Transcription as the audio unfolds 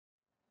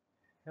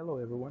Hello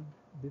everyone,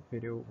 this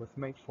video was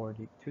made for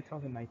the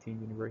 2019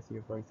 University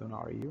of Arizona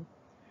REU.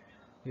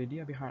 The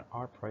idea behind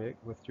our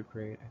project was to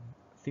create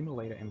a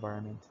simulated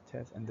environment to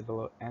test and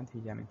develop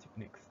anti-jamming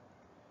techniques.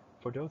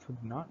 For those who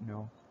do not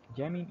know,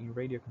 jamming in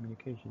radio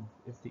communications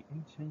is the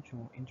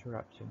intentional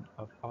interruption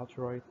of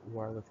authorized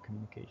wireless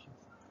communications.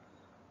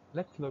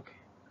 Let's look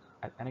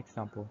at an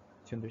example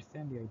to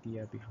understand the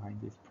idea behind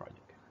this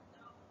project.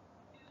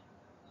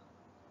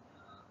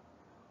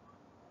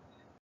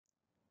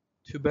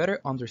 To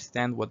better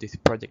understand what this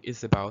project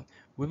is about,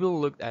 we will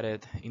look at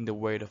it in the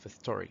way of a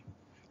story.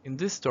 In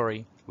this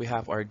story, we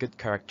have our good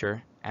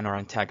character and our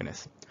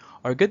antagonist.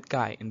 Our good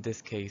guy in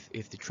this case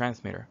is the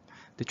transmitter.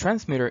 The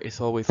transmitter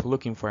is always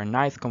looking for a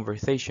nice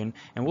conversation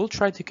and will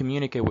try to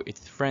communicate with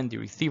its friend the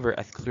receiver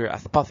as clear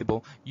as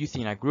possible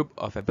using a group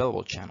of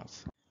available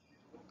channels.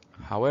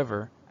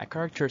 However, a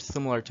character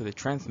similar to the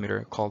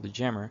transmitter, called the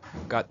jammer,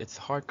 got its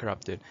heart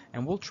corrupted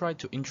and will try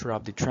to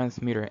interrupt the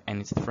transmitter and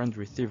its friend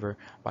receiver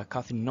by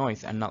causing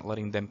noise and not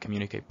letting them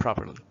communicate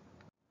properly.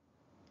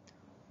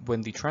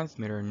 When the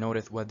transmitter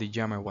noticed what the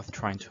jammer was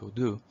trying to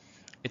do,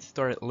 it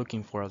started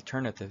looking for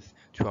alternatives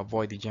to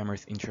avoid the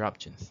jammer's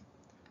interruptions.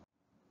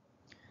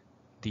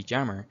 The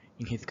jammer,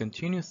 in his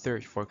continuous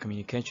search for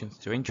communications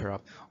to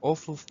interrupt,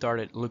 also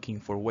started looking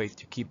for ways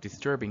to keep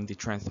disturbing the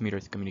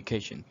transmitter's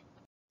communication.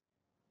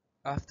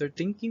 After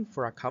thinking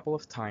for a couple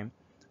of time,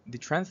 the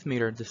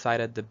transmitter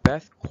decided the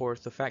best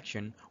course of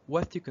action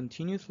was to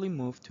continuously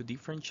move to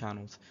different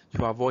channels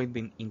to avoid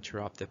being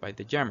interrupted by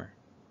the jammer.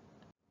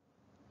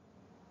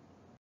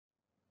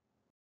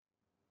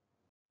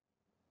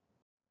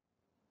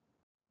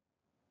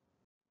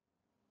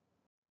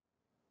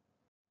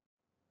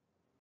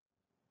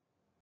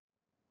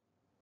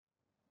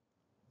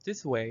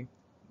 This way,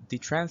 the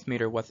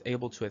transmitter was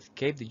able to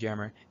escape the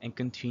jammer and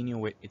continue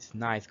with its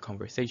nice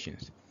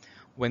conversations.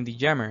 When the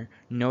jammer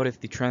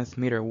noticed the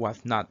transmitter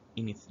was not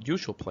in its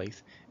usual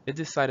place, it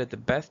decided the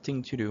best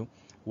thing to do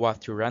was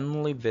to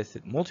randomly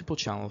visit multiple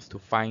channels to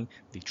find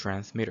the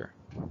transmitter.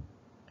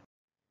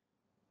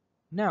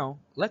 Now,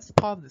 let's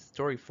pause the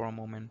story for a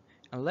moment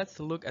and let's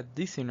look at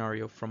this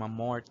scenario from a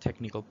more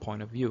technical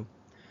point of view.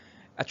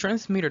 A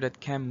transmitter that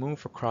can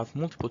move across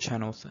multiple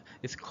channels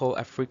is called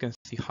a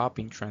frequency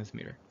hopping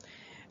transmitter.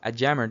 A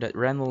jammer that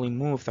randomly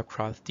moves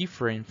across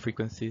different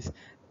frequencies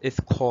is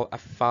called a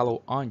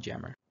follow-on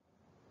jammer.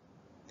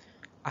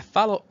 A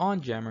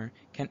follow-on jammer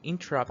can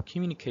interrupt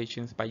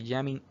communications by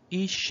jamming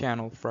each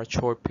channel for a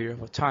short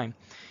period of time.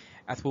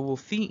 As we will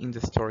see in the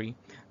story,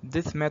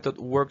 this method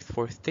works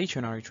for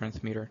stationary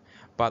transmitter,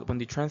 but when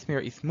the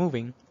transmitter is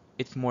moving,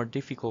 it's more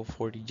difficult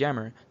for the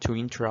jammer to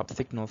interrupt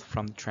signals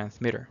from the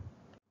transmitter.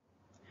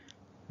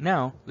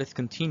 Now, let's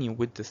continue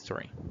with the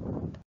story.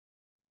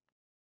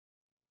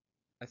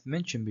 As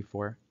mentioned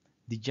before,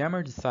 the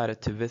jammer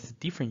decided to visit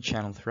different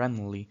channels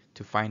randomly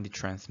to find the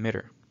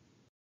transmitter.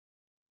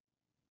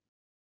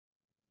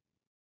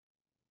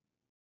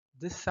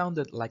 This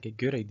sounded like a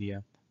good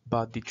idea,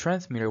 but the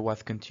transmitter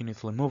was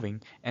continuously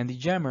moving and the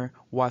jammer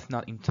was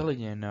not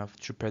intelligent enough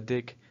to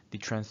predict the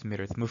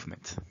transmitter's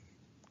movement.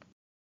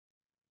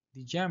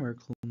 The jammer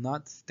could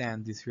not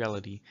stand this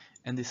reality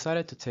and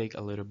decided to take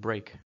a little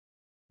break.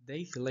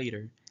 Days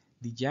later,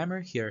 the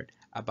jammer heard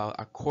about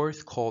a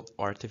course called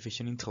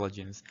Artificial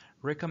Intelligence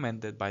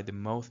recommended by the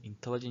most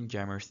intelligent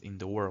jammers in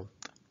the world.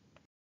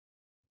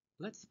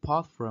 Let's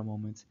pause for a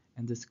moment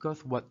and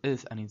discuss what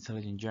is an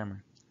intelligent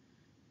jammer.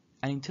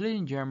 An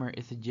intelligent jammer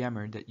is a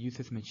jammer that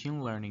uses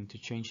machine learning to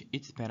change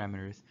its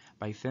parameters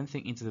by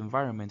sensing its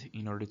environment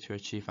in order to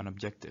achieve an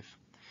objective.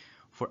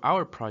 For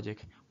our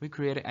project, we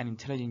created an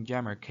intelligent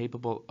jammer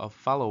capable of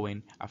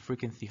following a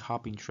frequency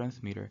hopping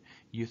transmitter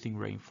using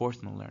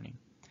reinforcement learning.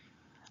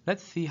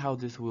 Let's see how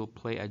this will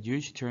play a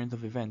huge turn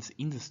of events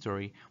in the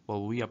story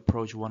while we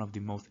approach one of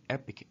the most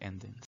epic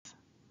endings.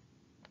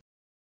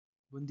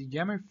 When the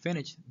jammer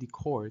finished the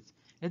course,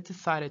 it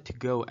decided to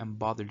go and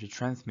bother the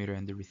transmitter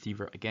and the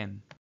receiver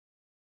again.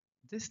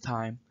 This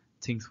time,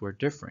 things were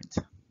different.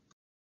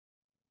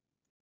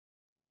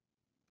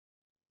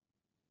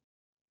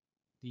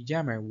 The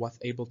jammer was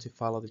able to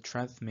follow the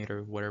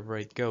transmitter wherever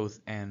it goes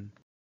and,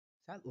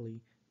 sadly,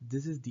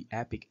 this is the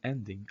epic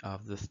ending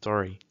of the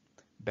story.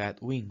 Bad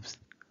wins.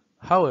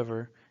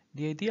 However,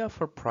 the idea of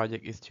our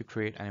project is to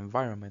create an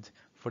environment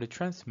for the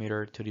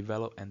transmitter to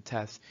develop and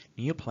test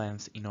new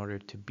plans in order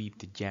to beat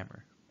the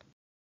jammer.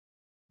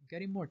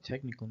 Getting more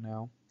technical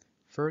now,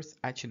 first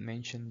I should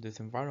mention this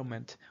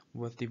environment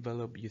was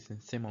developed using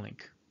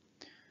Simulink.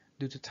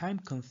 Due to time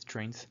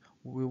constraints,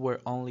 we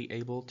were only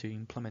able to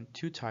implement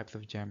two types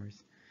of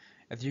jammers.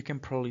 As you can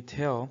probably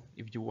tell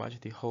if you watch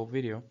the whole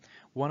video,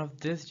 one of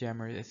these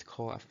jammers is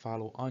called a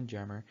follow-on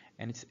jammer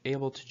and it's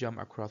able to jump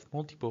across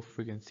multiple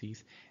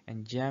frequencies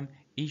and jam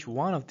each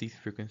one of these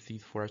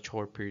frequencies for a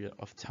short period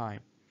of time.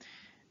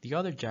 The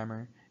other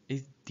jammer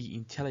is the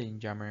intelligent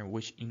jammer,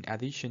 which in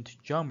addition to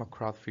jump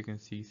across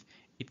frequencies,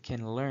 it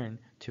can learn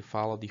to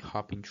follow the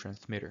hopping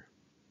transmitter.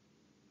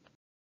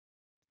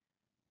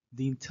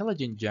 The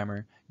intelligent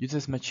jammer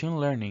uses machine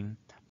learning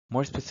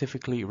more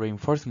specifically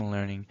reinforcement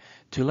learning,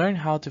 to learn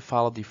how to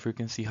follow the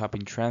frequency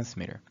hopping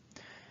transmitter.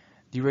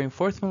 The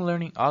reinforcement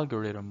learning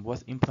algorithm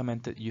was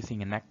implemented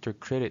using an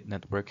actor-credit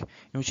network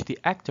in which the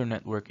actor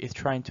network is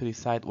trying to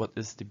decide what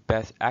is the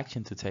best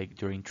action to take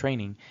during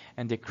training,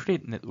 and the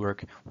credit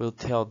network will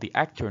tell the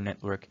actor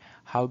network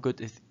how good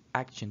its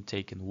action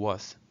taken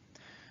was.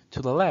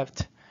 To the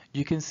left,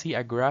 you can see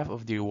a graph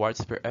of the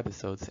rewards per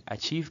episodes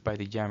achieved by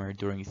the jammer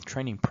during its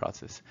training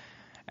process,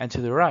 and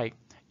to the right,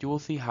 you will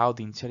see how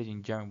the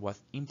intelligent jammer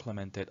was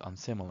implemented on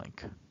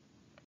Simulink.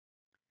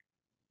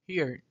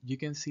 Here, you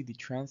can see the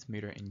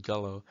transmitter in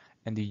yellow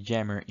and the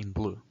jammer in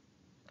blue.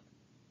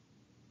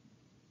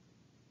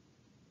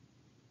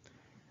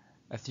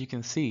 As you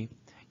can see,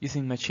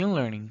 using machine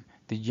learning,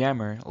 the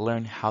jammer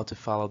learned how to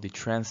follow the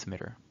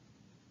transmitter.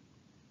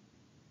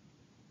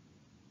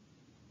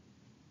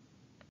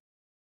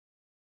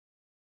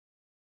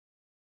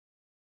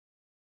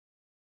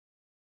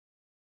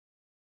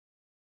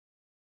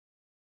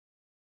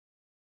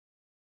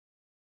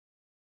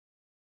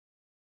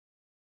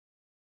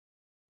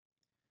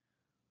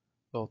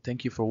 Well,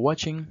 thank you for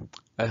watching.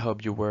 I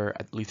hope you were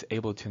at least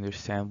able to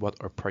understand what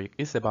our project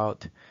is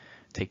about.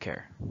 Take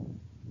care.